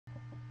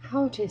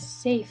how to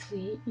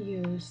safely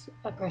use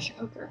a pressure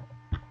cooker.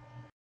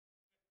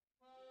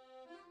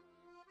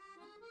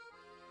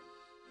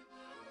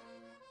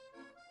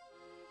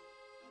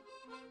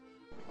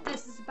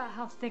 This is about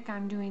how thick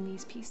I'm doing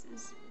these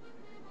pieces.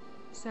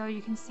 So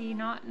you can see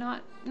not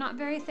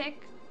very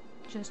thick,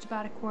 just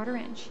about 1/4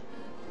 inch.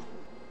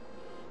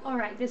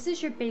 Alright, this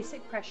is your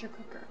basic pressure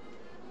cooker.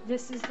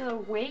 This is the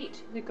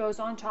weight that goes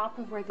on top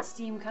of where the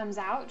steam comes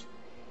out.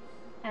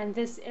 And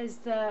this is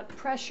the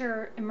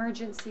pressure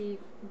emergency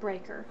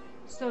breaker,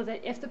 so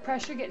that if the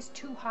pressure gets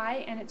too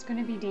high and it's going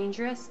to be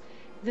dangerous,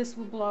 this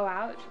will blow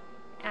out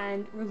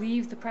and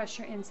relieve the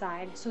pressure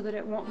inside so that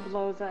it won't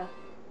blow the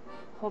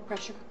whole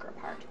pressure cooker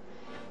apart.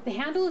 The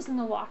handle is in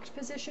the locked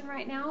position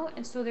right now,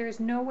 and so there is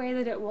no way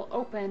that it will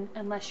open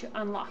unless you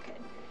unlock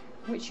it,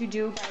 which you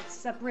do by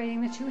separating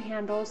the two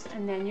handles,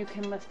 and then you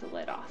can lift the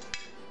lid off.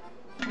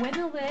 When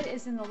the lid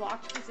is in the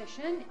locked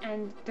position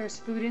and there's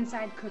food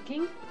inside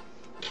cooking,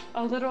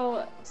 a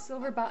little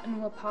silver button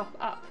will pop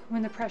up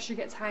when the pressure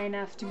gets high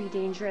enough to be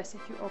dangerous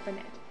if you open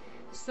it,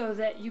 so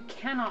that you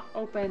cannot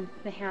open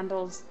the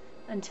handles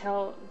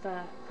until the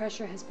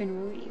pressure has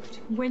been relieved.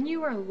 When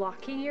you are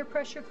locking your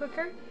pressure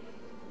cooker,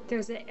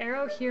 there's an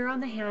arrow here on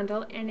the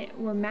handle and it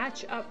will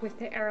match up with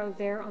the arrow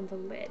there on the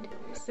lid.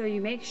 So you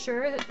make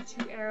sure that the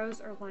two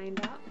arrows are lined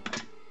up,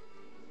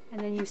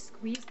 and then you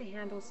squeeze the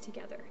handles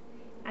together,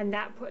 and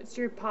that puts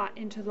your pot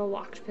into the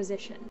locked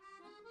position.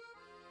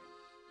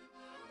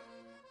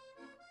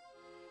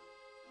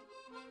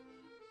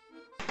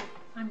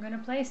 I'm going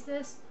to place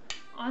this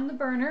on the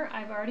burner.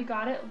 I've already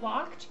got it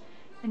locked,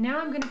 and now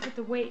I'm going to put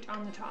the weight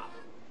on the top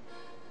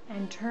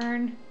and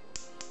turn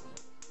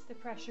the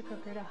pressure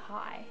cooker to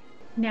high.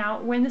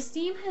 Now, when the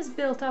steam has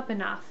built up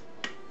enough,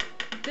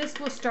 this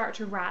will start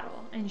to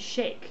rattle and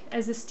shake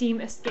as the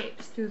steam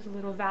escapes through the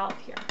little valve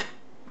here.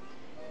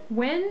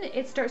 When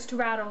it starts to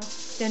rattle,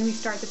 then we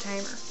start the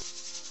timer.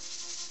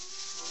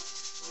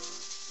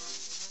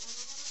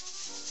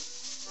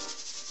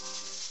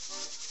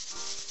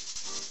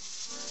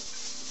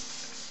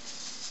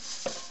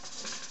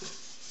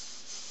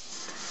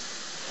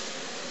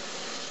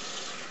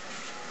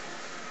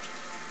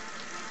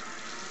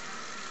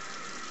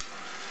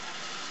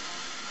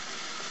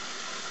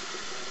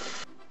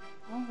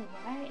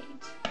 Alright,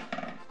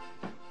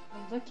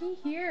 looky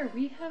here,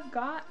 we have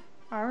got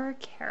our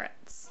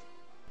carrots.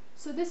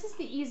 So this is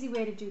the easy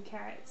way to do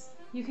carrots.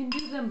 You can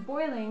do them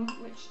boiling,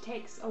 which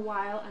takes a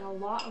while and a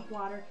lot of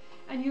water,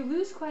 and you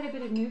lose quite a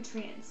bit of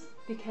nutrients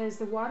because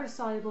the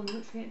water-soluble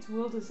nutrients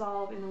will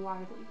dissolve in the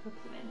water that you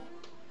cook them in.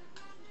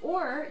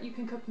 Or you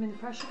can cook them in the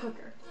pressure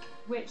cooker,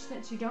 which,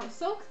 since you don't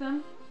soak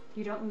them,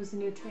 you don't lose the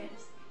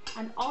nutrients.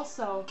 And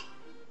also,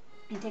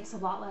 it takes a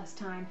lot less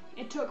time.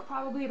 It took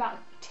probably about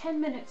 10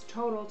 minutes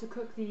total to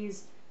cook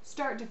these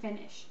start to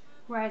finish,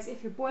 whereas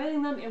if you're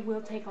boiling them, it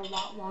will take a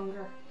lot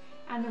longer,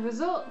 and the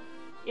result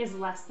is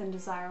less than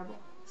desirable.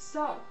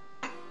 So,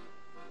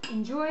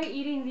 enjoy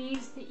eating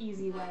these the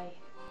easy way.